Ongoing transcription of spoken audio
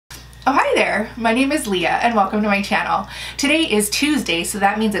Oh, hi there. My name is Leah and welcome to my channel. Today is Tuesday, so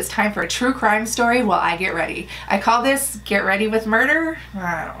that means it's time for a true crime story while I get ready. I call this Get Ready with Murder?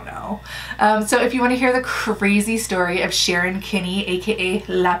 I don't know. So if you want to hear the crazy story of Sharon Kinne, aka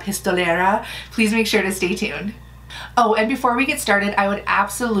La Pistolera, please make sure to stay tuned. Oh, and before we get started, I would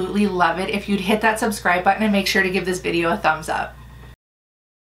absolutely love it if you'd hit that subscribe button and make sure to give this video a thumbs up.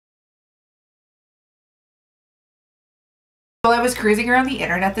 While I was cruising around the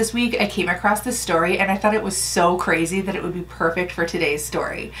internet this week, I came across this story and I thought it was so crazy that it would be perfect for today's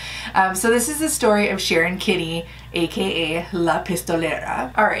story. So this is the story of Sharon Kinne, aka La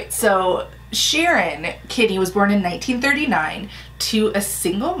Pistolera. Alright, so Sharon Kinne was born in 1939 to a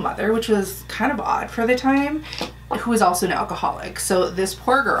single mother, which was kind of odd for the time, who was also an alcoholic. So this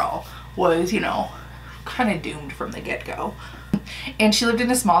poor girl was, kind of doomed from the get-go. And she lived in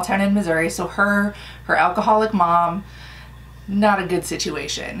a small town in Missouri, so her alcoholic mom, not a good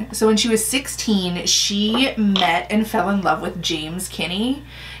situation. So when she was 16, she met and fell in love with James Kinne.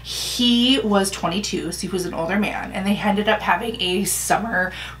 He was 22, so he was an older man, and they ended up having a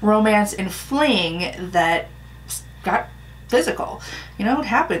summer romance and fling that got physical. You know, it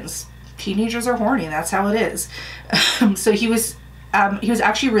happens. Teenagers are horny, that's how it is. So he was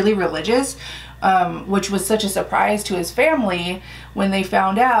actually really religious, which was such a surprise to his family when they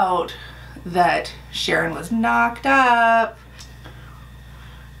found out that Sharon was knocked up.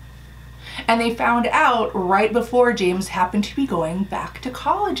 And they found out right before James happened to be going back to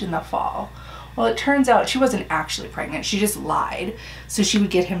college in the fall. Well, it turns out she wasn't actually pregnant. She just lied so she would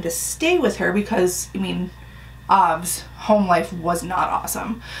get him to stay with her because, Ob's home life was not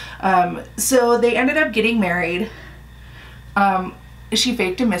awesome. So they ended up getting married. She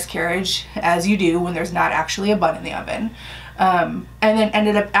faked a miscarriage, as you do when there's not actually a bun in the oven. And then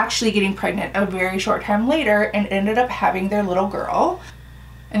ended up actually getting pregnant a very short time later and ended up having their little girl.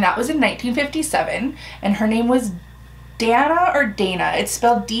 And that was in 1957, and her name was Dana or Dana. It's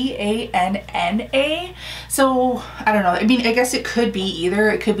spelled D-A-N-N-A. So, I don't know. I guess it could be either.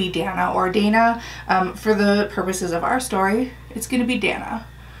 It could be Dana or Dana. For the purposes of our story, it's going to be Dana.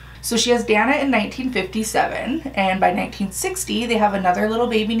 So she has Dana in 1957, and by 1960, they have another little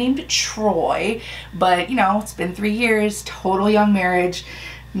baby named Troy. But, it's been 3 years, total young marriage,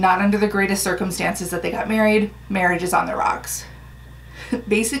 not under the greatest circumstances that they got married. Marriage is on the rocks.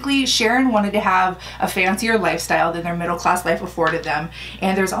 Basically, Sharon wanted to have a fancier lifestyle than their middle-class life afforded them,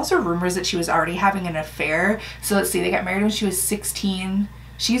 and there's also rumors that she was already having an affair. So let's see, they got married when she was 16.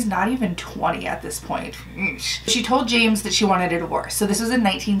 She's not even 20 at this point. She told James that she wanted a divorce. So this was in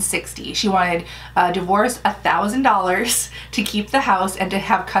 1960. She wanted a divorce, $1,000 to keep the house and to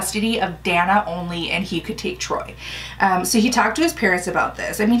have custody of Dana only, and he could take Troy. So he talked to his parents about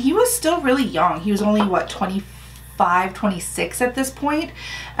this. He was still really young. He was only, what, 26 at this point.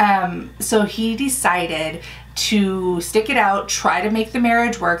 So he decided to stick it out, try to make the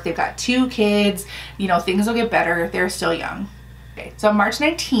marriage work. They've got 2 kids, things will get better. They're still young. Okay. So on March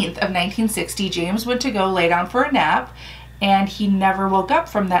 19th of 1960, James went to go lay down for a nap, and he never woke up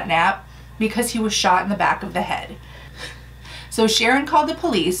from that nap because he was shot in the back of the head. So Sharon called the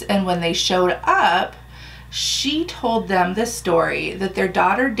police, and when they showed up, she told them this story, that their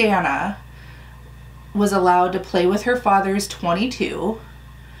daughter Dana was allowed to play with her father's .22,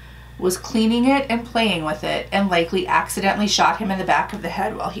 was cleaning it and playing with it, and likely accidentally shot him in the back of the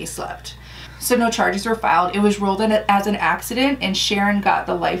head while he slept. So no charges were filed. It was ruled in as an accident, and Sharon got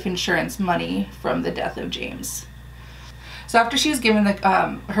the life insurance money from the death of James. So after she was given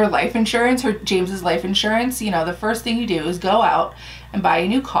her life insurance, James's life insurance, the first thing you do is go out and buy a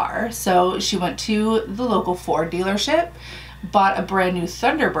new car. So she went to the local Ford dealership, bought a brand new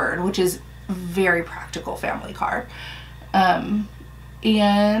Thunderbird, which is very practical family car. And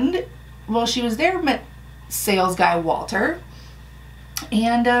while she was there, met sales guy Walter,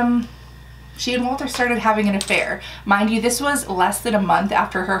 and she and Walter started having an affair. Mind you, this was less than a month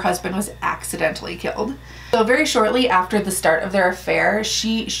after her husband was accidentally killed. So very shortly after the start of their affair,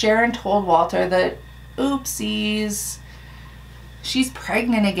 Sharon told Walter that, oopsies, she's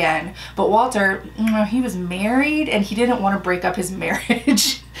pregnant again. But Walter, he was married and he didn't want to break up his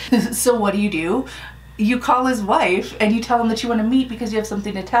marriage. So what do? You call his wife and you tell him that you want to meet because you have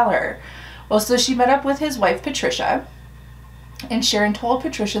something to tell her. Well, so she met up with his wife, Patricia, and Sharon told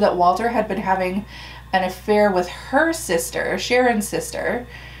Patricia that Walter had been having an affair with her sister, Sharon's sister,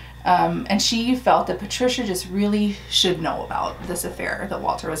 and she felt that Patricia just really should know about this affair that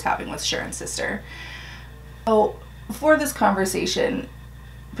Walter was having with Sharon's sister. So for this conversation,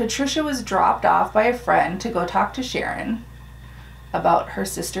 Patricia was dropped off by a friend to go talk to Sharon about her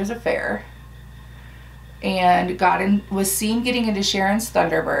sister's affair. and was seen getting into Sharon's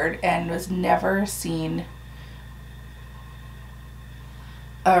Thunderbird and was never seen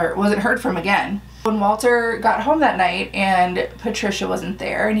or wasn't heard from again. When Walter got home that night and Patricia wasn't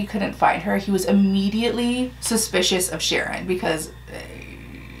there and he couldn't find her, he was immediately suspicious of Sharon because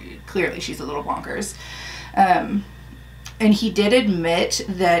clearly she's a little bonkers. And he did admit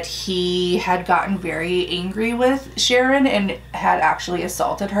that he had gotten very angry with Sharon and had actually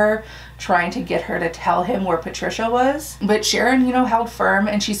assaulted her, trying to get her to tell him where Patricia was. But Sharon, you know, held firm,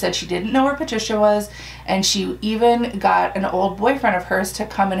 and she said she didn't know where Patricia was, and she even got an old boyfriend of hers to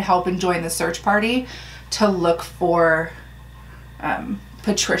come and help and join the search party to look for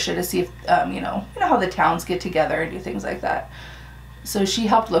Patricia to see if, you know how the towns get together and do things like that. So she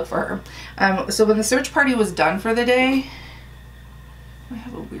helped look for her. So when the search party was done for the day, I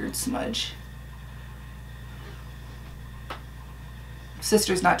have a weird smudge.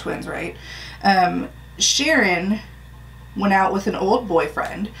 Sisters, not twins, right? Sharon went out with an old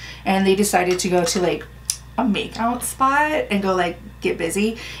boyfriend and they decided to go to like a makeout spot and go like get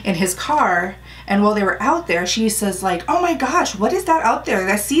busy in his car. And while they were out there, she says like, oh my gosh, what is that out there?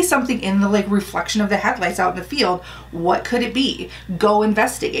 I see something in the like reflection of the headlights out in the field. What could it be? Go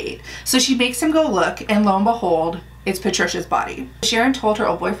investigate. So she makes him go look, and lo and behold, it's Patricia's body. Sharon told her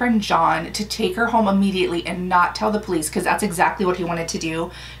old boyfriend John to take her home immediately and not tell the police, because that's exactly what he wanted to do.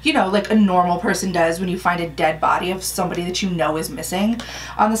 You know, like a normal person does when you find a dead body of somebody that you know is missing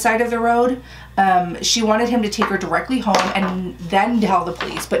on the side of the road. She wanted him to take her directly home and then tell the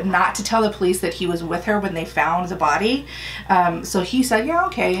police, but not to tell the police that he was with her when they found the body. So he said, yeah,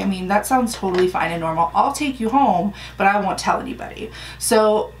 okay, I mean, that sounds totally fine and normal. I'll take you home, but I won't tell anybody.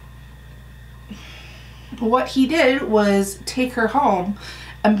 So what he did was take her home,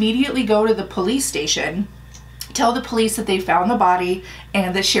 immediately go to the police station, tell the police that they found the body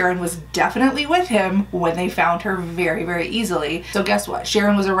and that Sharon was definitely with him when they found her very, very easily. So guess what?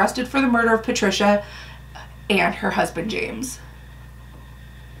 Sharon was arrested for the murder of Patricia and her husband, James.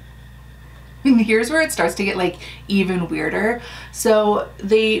 And here's where it starts to get like even weirder. So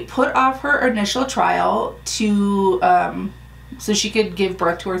they put off her initial trial to so she could give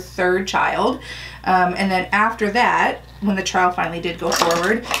birth to her third child. And then after that, when the trial finally did go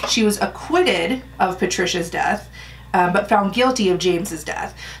forward, she was acquitted of Patricia's death, but found guilty of James's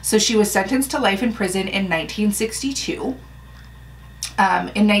death. So she was sentenced to life in prison in 1962. In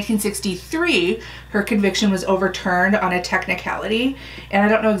 1963, her conviction was overturned on a technicality, and I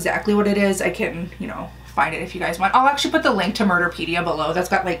don't know exactly what it is. I can, you know, find it if you guys want. I'll actually put the link to Murderpedia below. That's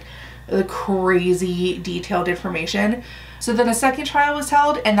got like the crazy detailed information. So then a second trial was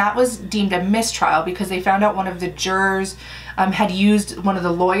held, and that was deemed a mistrial because they found out one of the jurors had used one of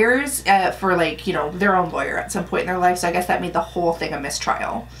the lawyers for like, you know, their own lawyer at some point in their life. So I guess that made the whole thing a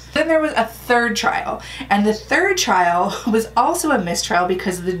mistrial. Then there was a third trial, and the third trial was also a mistrial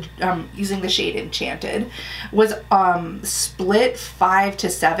because the using the shade Enchanted was split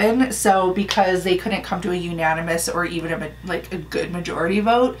 5-7. So because they couldn't come to a unanimous or even a good majority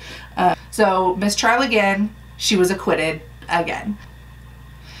vote. So mistrial again, she was acquitted again.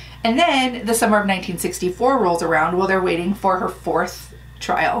 And then the summer of 1964 rolls around while they're waiting for her fourth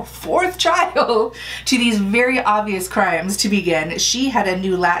trial to these very obvious crimes to begin. She had a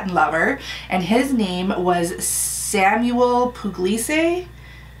new Latin lover, and his name was Samuel Pugliese.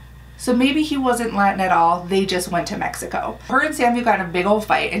 So maybe he wasn't Latin at all. They just went to Mexico. Her and Samuel got in a big old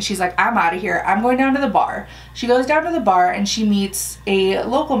fight, and she's like, I'm out of here. I'm going down to the bar. She goes down to the bar and she meets a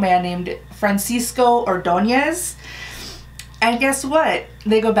local man named Francisco Ordonez. And guess what?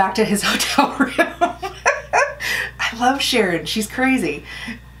 They go back to his hotel room. I love Sharon. She's crazy.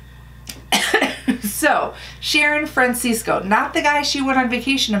 So, Sharon, Francisco, not the guy she went on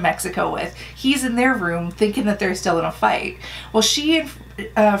vacation to Mexico with. He's in their room thinking that they're still in a fight. Well, she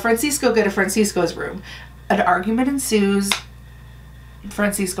and Francisco go to Francisco's room. An argument ensues.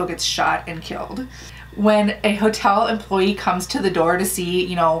 Francisco gets shot and killed. When a hotel employee comes to the door to see,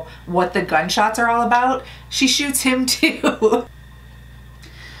 you know, what the gunshots are all about, she shoots him too.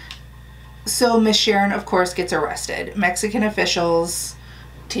 So Miss Sharon, of course, gets arrested. Mexican officials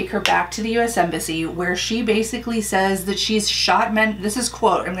take her back to the U.S. Embassy, where she basically says that she's shot men. This is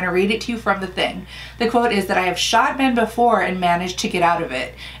quote, I'm going to read it to you from the thing. The quote is that I have shot men before and managed to get out of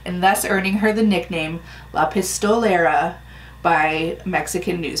it, and thus earning her the nickname La Pistolera by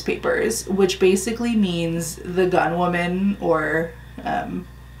Mexican newspapers, which basically means the gun woman, or,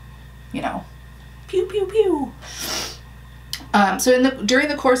 you know, pew, pew, pew. So during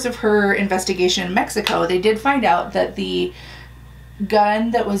the course of her investigation in Mexico, they did find out that the gun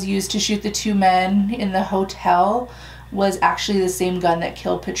that was used to shoot the two men in the hotel was actually the same gun that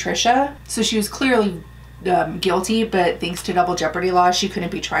killed Patricia. So she was clearly guilty, but thanks to double jeopardy laws, she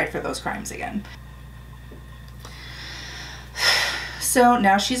couldn't be tried for those crimes again. So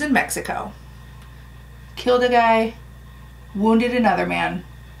now she's in Mexico. Killed a guy, wounded another man.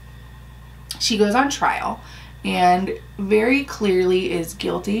 She goes on trial and very clearly is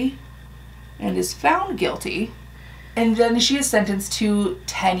guilty and is found guilty. And then she is sentenced to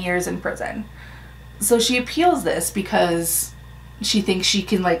 10 years in prison. So she appeals this because she thinks she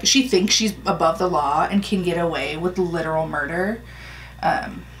can, like, she thinks she's above the law and can get away with literal murder.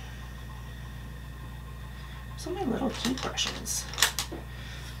 So many little toothbrushes.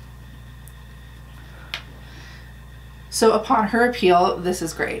 So upon her appeal, this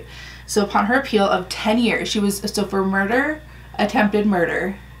is great. So upon her appeal of 10 years, she was, so for murder, attempted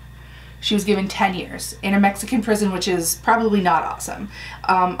murder, she was given 10 years in a Mexican prison, which is probably not awesome.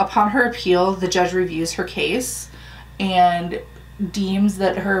 Upon her appeal, the judge reviews her case and deems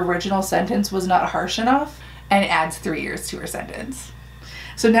that her original sentence was not harsh enough and adds 3 years to her sentence.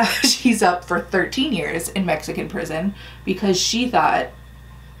 So now she's up for 13 years in Mexican prison because she thought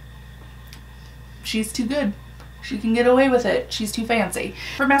she's too good. She can get away with it. She's too fancy.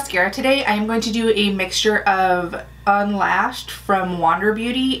 For mascara today, I am going to do a mixture of Unlashed from Wander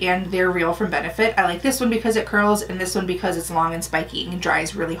Beauty and their Real from Benefit. I like this one because it curls and this one because it's long and spiky and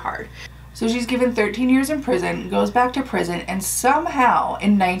dries really hard. So she's given 13 years in prison, goes back to prison, and somehow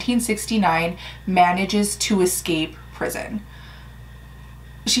in 1969 manages to escape prison.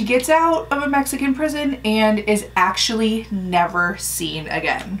 She gets out of a Mexican prison and is actually never seen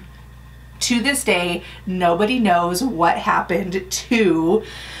again. To this day, nobody knows what happened to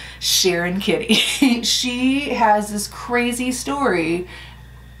Sharon Kinne. She has this crazy story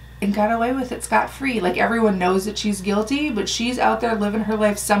and got away with it scot-free. Like, everyone knows that she's guilty, but she's out there living her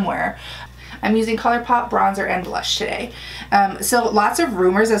life somewhere. I'm using ColourPop bronzer and blush today. So lots of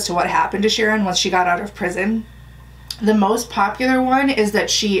rumors as to what happened to Sharon once she got out of prison. The most popular one is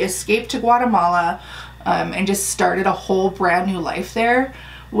that she escaped to Guatemala and just started a whole brand new life there,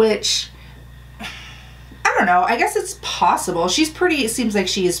 which, I don't know, I guess it's possible. It seems like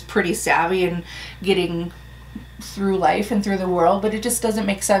she's pretty savvy in getting through life and through the world, but it just doesn't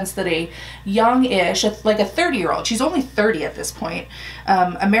make sense that a young-ish, like a 30-year-old, she's only 30 at this point,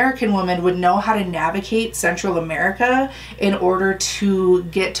 American woman would know how to navigate Central America in order to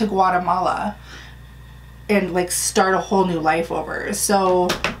get to Guatemala and like start a whole new life over. So,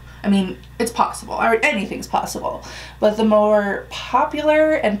 I mean, it's possible. Anything's possible. But the more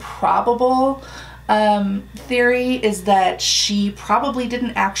popular and probable theory is that she probably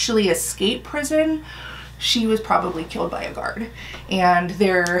didn't actually escape prison. She was probably killed by a guard. And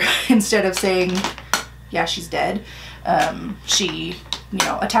they're, instead of saying, yeah, she's dead, she, you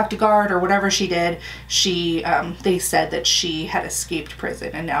know, attacked a guard or whatever she did, they said that she had escaped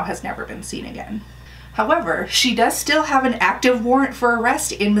prison and now has never been seen again. However, she does still have an active warrant for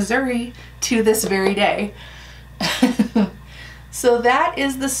arrest in Missouri to this very day. So that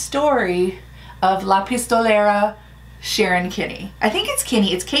is the story of La Pistolera, Sharon Kinne. I think it's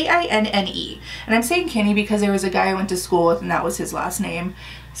Kinne. It's K-I-N-N-E. And I'm saying Kinne because there was a guy I went to school with and that was his last name.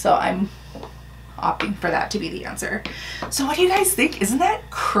 So I'm opting for that to be the answer. So what do you guys think? Isn't that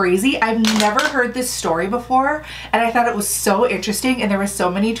crazy? I've never heard this story before and I thought it was so interesting and there were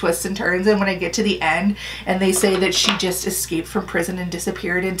so many twists and turns, and when I get to the end and they say that she just escaped from prison and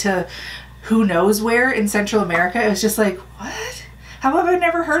disappeared into who knows where in Central America, it was just like, what? How have I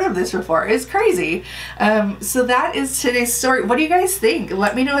never heard of this before? It's crazy. So that is today's story. What do you guys think?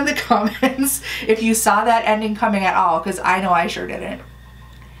 Let me know in the comments if you saw that ending coming at all, because I know I sure didn't.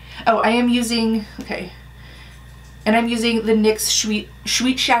 Oh, I am using, okay, and I'm using the NYX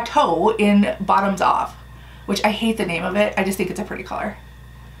Sweet Chateau in Bottoms Off, which I hate the name of it. I just think it's a pretty color.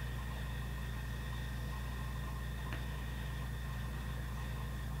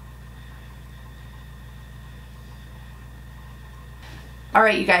 All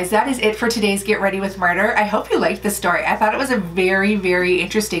right, you guys, that is it for today's Get Ready with Murder. I hope you liked this story. I thought it was a very, very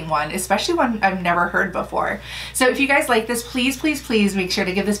interesting one, especially one I've never heard before. So if you guys like this, please, please, please make sure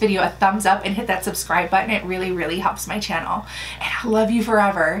to give this video a thumbs up and hit that subscribe button. It really, really helps my channel. And I love you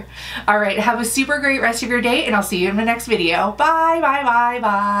forever. All right, have a super great rest of your day, and I'll see you in the next video. Bye, bye, bye,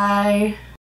 bye.